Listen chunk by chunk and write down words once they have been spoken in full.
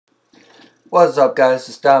What's up, guys?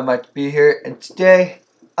 It's Dynamite to be here, and today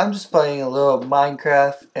I'm just playing a little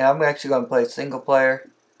Minecraft, and I'm actually going to play single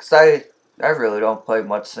player, because I really don't play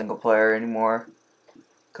much single player anymore,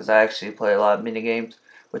 because I actually play a lot of mini games.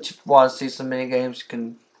 But if you want to see some mini games, you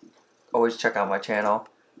can always check out my channel.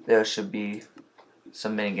 There should be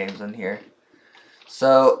some mini games in here.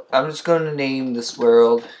 So I'm just going to name this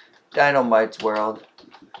world Dynamite's World,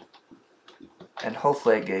 and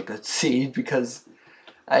hopefully I get a good seed, because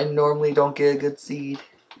I normally don't get a good seed.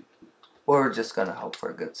 We're just gonna hope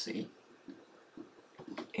for a good seed.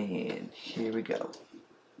 And here we go.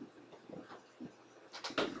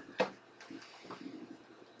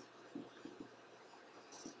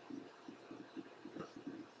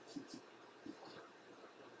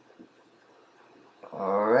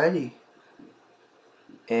 Alrighty.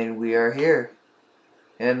 And we are here.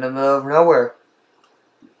 In the middle of nowhere.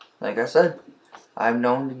 Like I said, I'm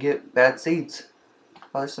known to get bad seeds.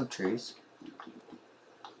 Oh, there's some trees.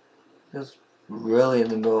 Just really in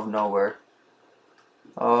the middle of nowhere.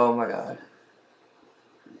 Oh my god.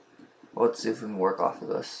 Let's see if we can work off of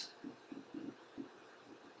this.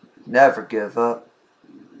 Never give up.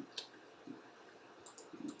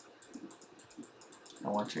 I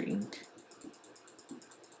want your ink.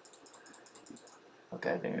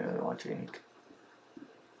 Okay, I didn't really want your ink.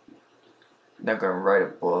 I'm not gonna write a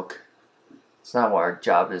book. It's not what our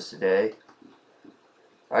job is today.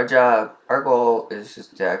 Our goal is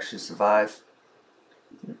just to actually survive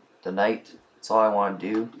the night. That's all I want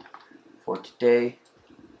to do for today.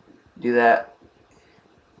 Do that.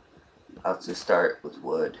 I'll just start with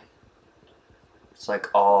wood. It's like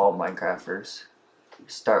all Minecrafters.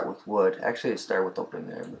 Start with wood. Actually, they start with opening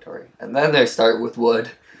their inventory, and then they start with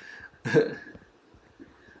wood.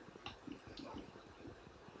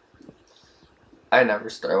 I never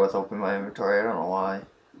start with opening my inventory. I don't know why.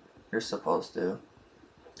 You're supposed to.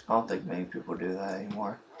 I don't think many people do that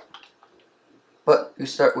anymore. But you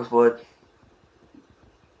start with wood.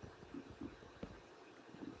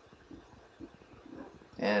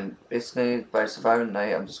 And basically, by surviving the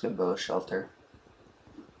night, I'm just going to build a shelter.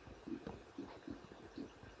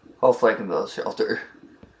 Hopefully I can build a shelter.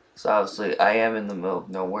 So obviously, I am in the middle of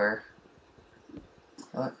nowhere.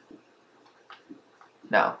 What?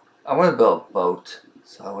 Now, I want to build a boat.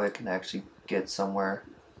 So that way I can actually get somewhere.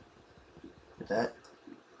 With that.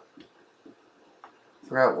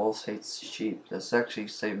 I forgot wolves hate sheep. This actually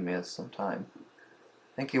saved me some time.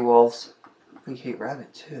 Thank you, wolves. We hate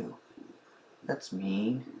rabbit too. That's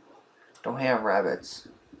mean. Don't hate on rabbits.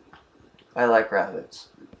 I like rabbits.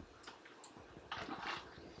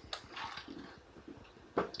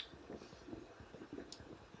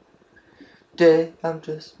 Today I'm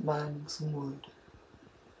just mining some wood.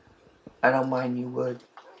 I don't mine you wood,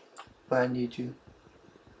 but I need you.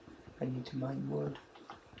 I need to mine wood.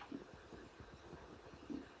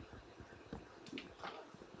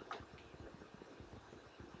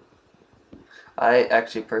 I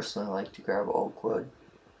actually personally like to grab oak wood.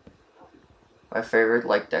 My favorite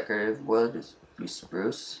like decorative wood is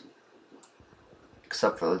spruce.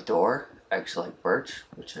 Except for the door. I actually like birch,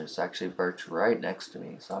 which is actually birch right next to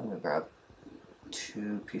me. So I'm going to grab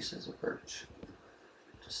 2 pieces of birch.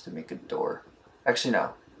 Just to make a door. Actually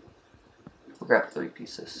no. We'll grab 3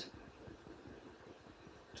 pieces.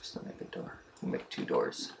 Just to make a door. We'll make 2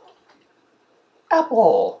 doors.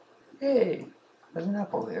 Apple! Hey! There's an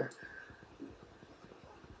apple here.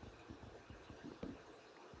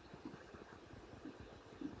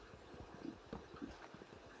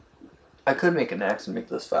 I could make an axe and make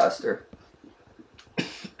this faster.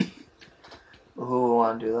 Who would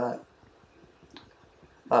want to do that?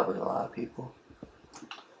 Probably a lot of people.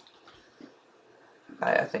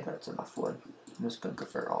 I think that's enough wood. I'm just going to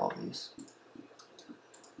convert all of these.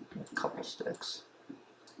 A couple sticks.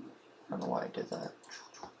 I don't know why I did that.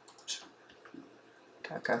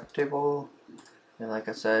 Got a craft table. And like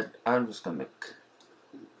I said, I'm just going to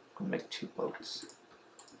make 2 boats.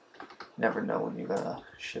 Never know when you're going to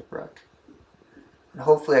shipwreck. And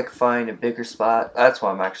hopefully I can find a bigger spot. That's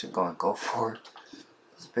what I'm actually going to go for.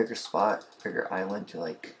 This bigger spot, bigger island to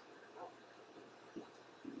like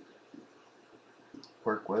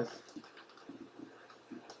work with.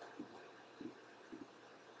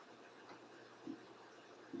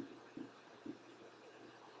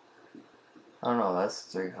 I don't know, that's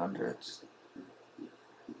 300.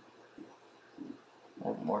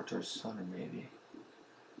 Well, more towards 100 maybe.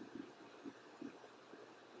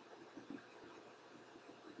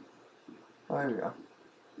 Oh, there we go.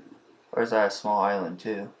 Or is that a small island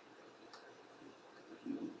too?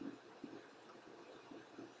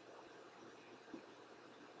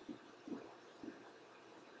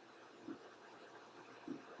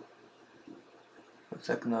 Looks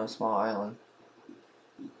like another small island.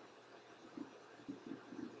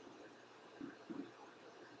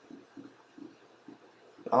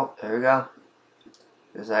 Oh, there we go.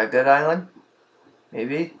 Is that a good island?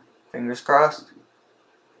 Maybe? Fingers crossed.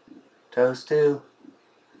 Toes too.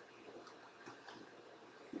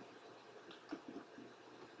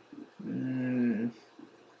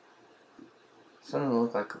 Something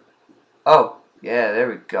look like... Oh, yeah, there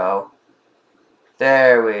we go.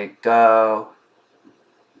 There we go.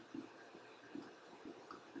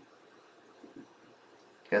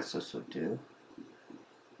 Guess this would do.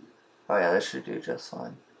 Oh yeah, this should do just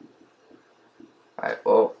fine. Alright,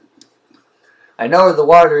 well, I know where the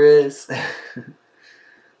water is.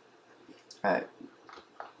 Alright.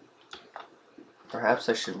 Perhaps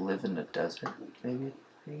I should live in the desert, maybe?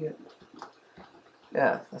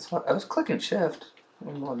 Yeah, that's what I was clicking shift. It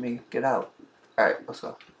wouldn't let me get out. Alright, let's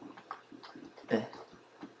go.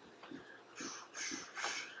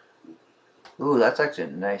 Ooh, that's actually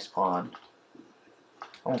a nice pond.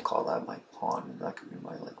 I won't call that my pond. That could be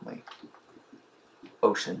my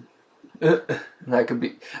ocean. That could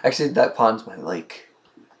be actually that pond's my lake.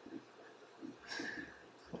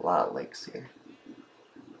 A lot of lakes here.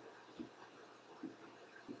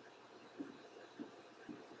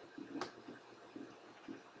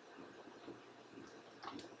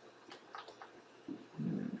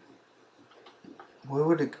 Where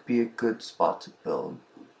would it be a good spot to build?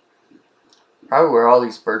 Probably where all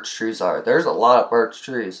these birch trees are. There's a lot of birch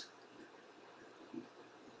trees.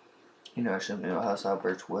 You know, I shouldn't build a house out of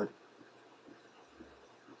birch wood.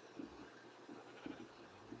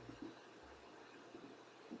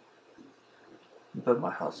 Build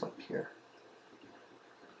my house up here.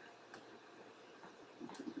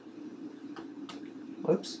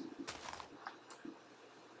 Whoops.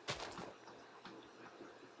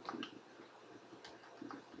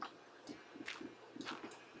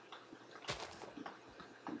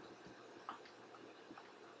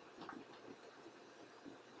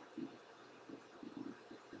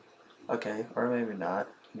 Okay, or maybe not.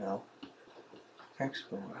 No.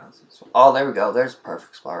 Oh, there we go. There's a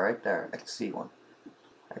perfect spot right there. I can see one.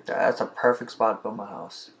 Right there. That's a perfect spot to build my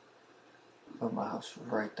house. Build my house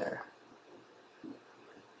right there.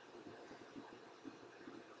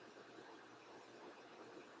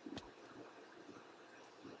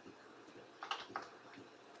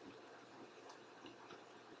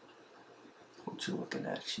 What you looking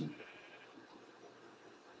at, sheep?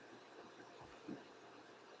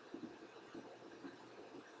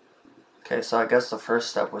 Okay, so I guess the first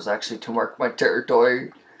step was actually to mark my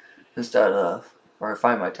territory instead of, or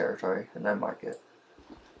find my territory and then mark it.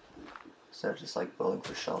 Instead of just like building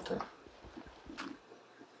for shelter.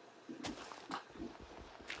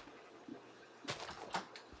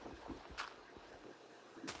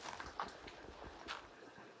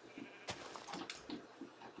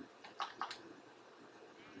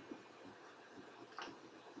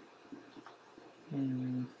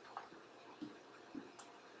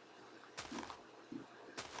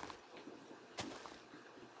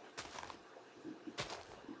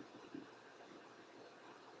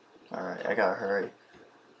 Alright, I gotta hurry.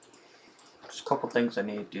 There's a couple things I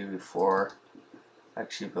need to do before I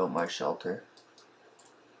actually build my shelter.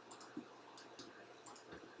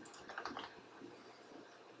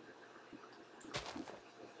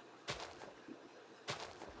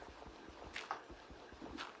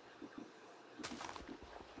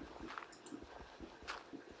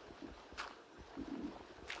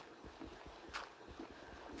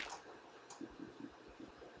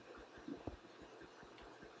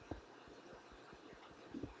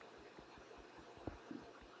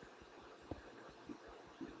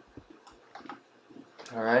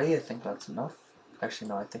 Alrighty, I think that's enough. Actually,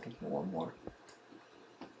 no, I think I need one more.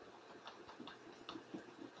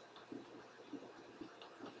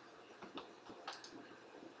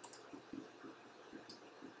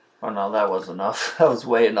 Oh no, that was enough. That was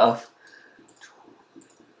way enough.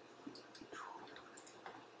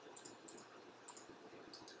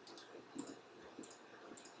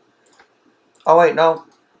 Oh wait, no.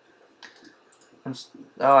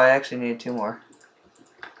 Oh, I actually need two more.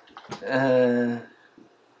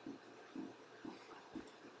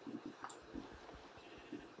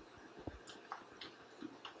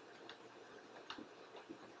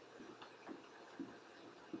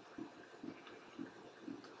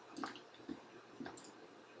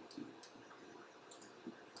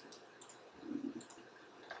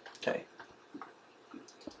 Okay.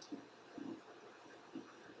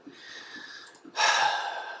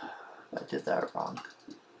 I did that wrong.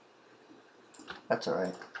 That's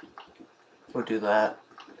alright. We'll do that.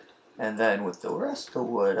 And then with the rest of the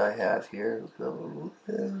wood I have here, go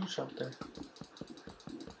shelter.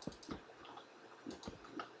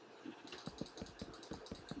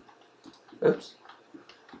 Oops.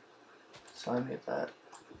 So I made that.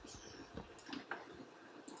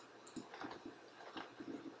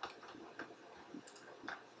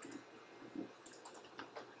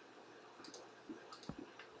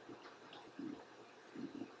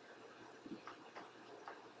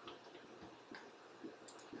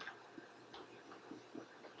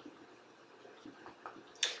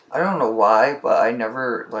 I don't know why, but I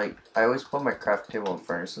never, like, I always put my craft table and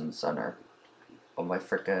furnace in the center of my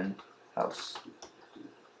frickin' house.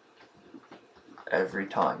 Every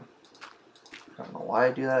time. I don't know why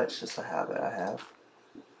I do that, it's just a habit I have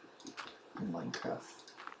in Minecraft.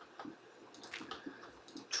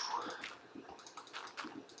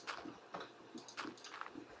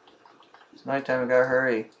 It's nighttime, I gotta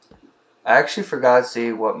hurry. I actually forgot to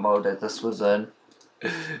see what mode that this was in.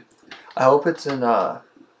 I hope it's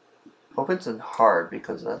in hard,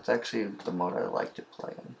 because that's actually the mode I like to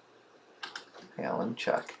play in. Yeah, let me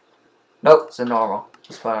check. Nope, it's in normal.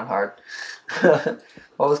 Just put on hard. Well, it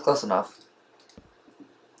was close enough.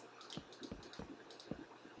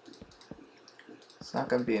 It's not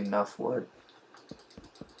gonna be enough wood.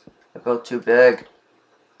 I built too big.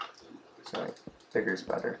 Sorry, bigger is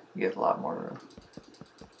better. You get a lot more room.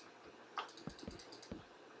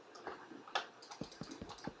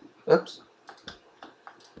 Oops.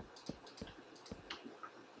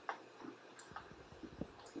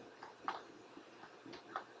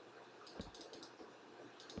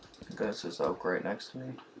 Goodness, there's oak right next to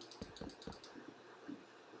me.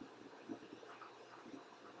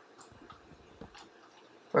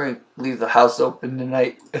 Or leave the house open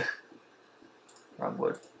tonight. Wrong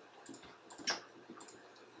wood.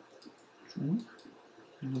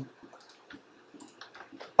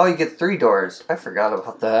 Oh, you get 3 doors. I forgot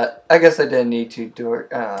about that. I guess I didn't need 2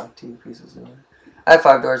 pieces of wood. I have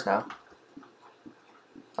 5 doors now.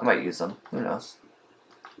 I might use them. Who knows?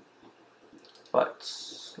 But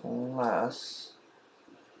last,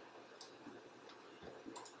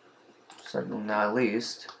 certainly not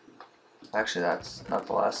least. Actually, that's not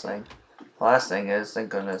the last thing. The last thing is, thank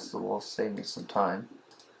goodness, it will save me some time.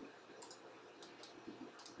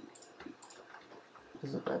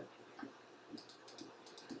 This is a bed.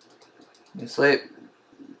 You sleep.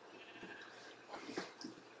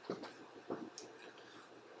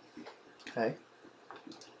 Okay.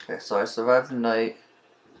 Okay, so I survived the night.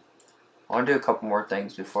 I want to do a couple more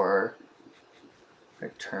things before I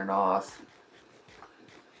turn off.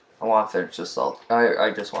 I want to finish this shelter.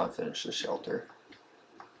 I just want to finish the shelter.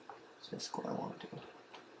 That's basically what I want to do.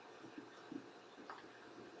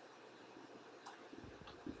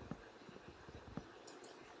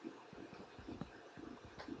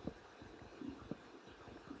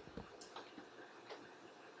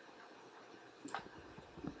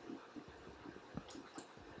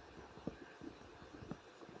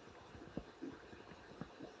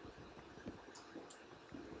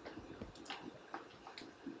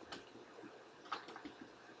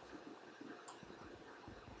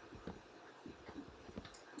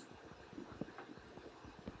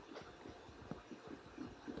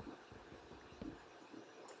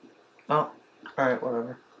 Oh, alright,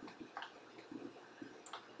 whatever.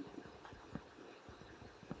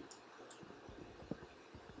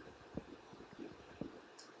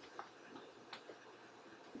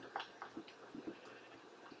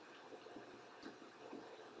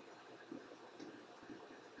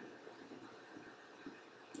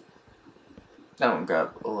 I'm gonna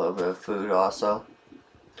grab a little bit of food also.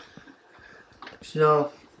 You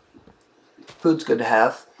know, food's good to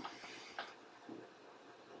have.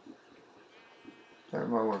 I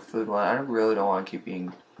remember where food went. I really don't want to keep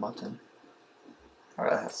eating mutton.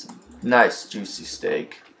 Alright, that's some nice juicy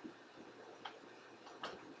steak.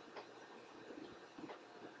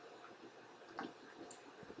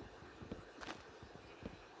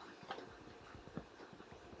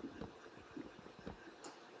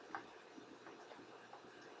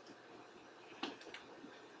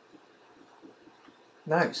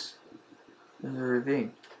 Nice. There's a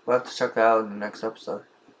ravine. We'll have to check that out in the next episode.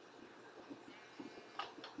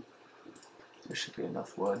 There should be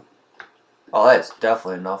enough wood. Oh, that's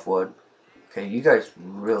definitely enough wood. Okay, you guys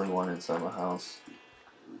really wanted some of the house.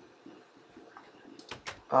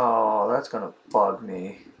 Oh, that's gonna bug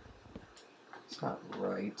me. It's not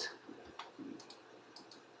right.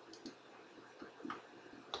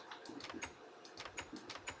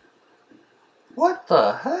 What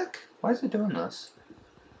the heck? Why is it doing this?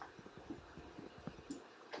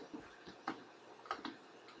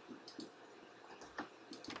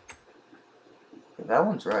 that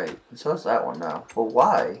one's right. And so is that one now. But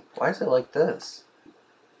why? Why is it like this?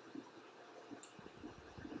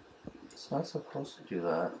 It's not supposed to do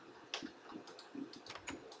that.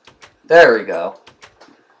 There we go.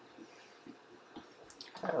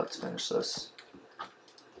 Alright, let's finish this.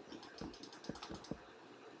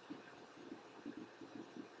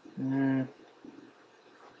 Yeah,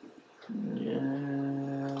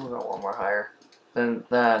 we got one more higher. Then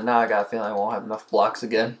now I got a feeling I won't have enough blocks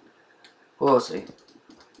again. We'll see.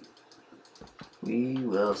 We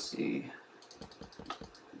will see.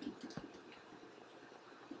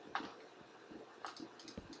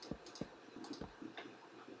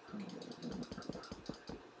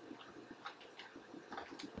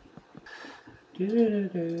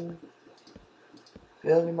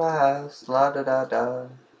 Building my house, la da da da,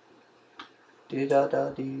 dee da da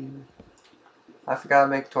dee. I forgot to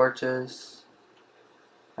make torches.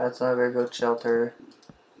 That's not a very good shelter.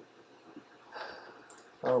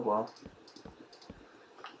 Oh well.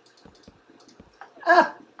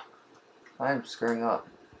 Ah! I'm screwing up.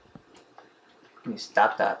 Can you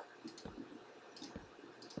stop that?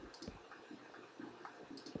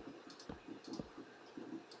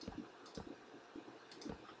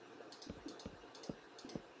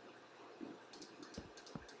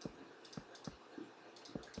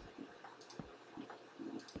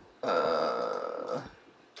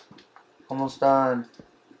 Almost done.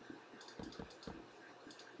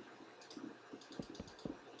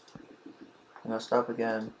 I'm gonna stop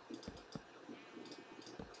again.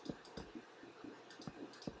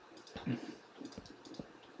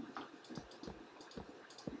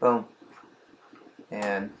 Boom.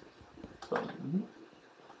 And boom.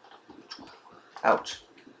 Ouch.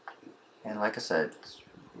 And like I said, it's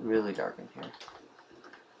really dark in here.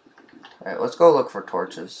 Alright, let's go look for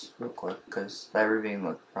torches real quick, because that ravine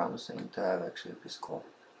looked promising to have actually a piece of coal.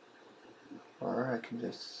 Or I can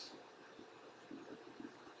just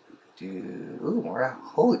do... Ooh, more...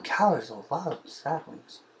 Holy cow, there's a lot of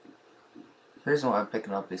saplings. The reason why I'm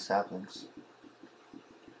picking up these saplings.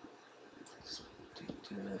 Let's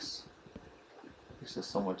do this. This is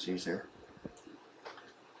so much easier.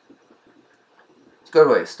 It's a good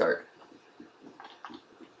way to start.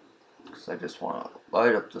 Because I just want to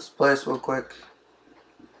light up this place real quick.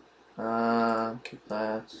 Keep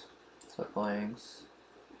that. Saplings.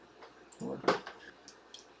 I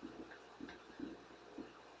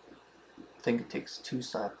think it takes 2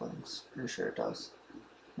 saplings. Pretty sure it does.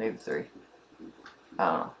 Maybe 3. I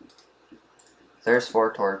don't know. There's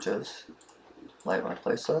 4 torches. Light my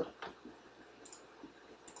place up.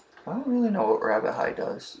 I don't really know what rabbit hide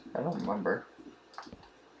does. I don't remember.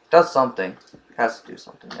 It does something. It has to do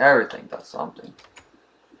something. Everything does something.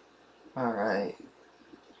 Alright.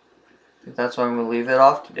 I think that's why I'm going to leave it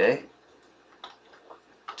off today.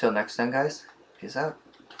 Till next time, guys. Peace out.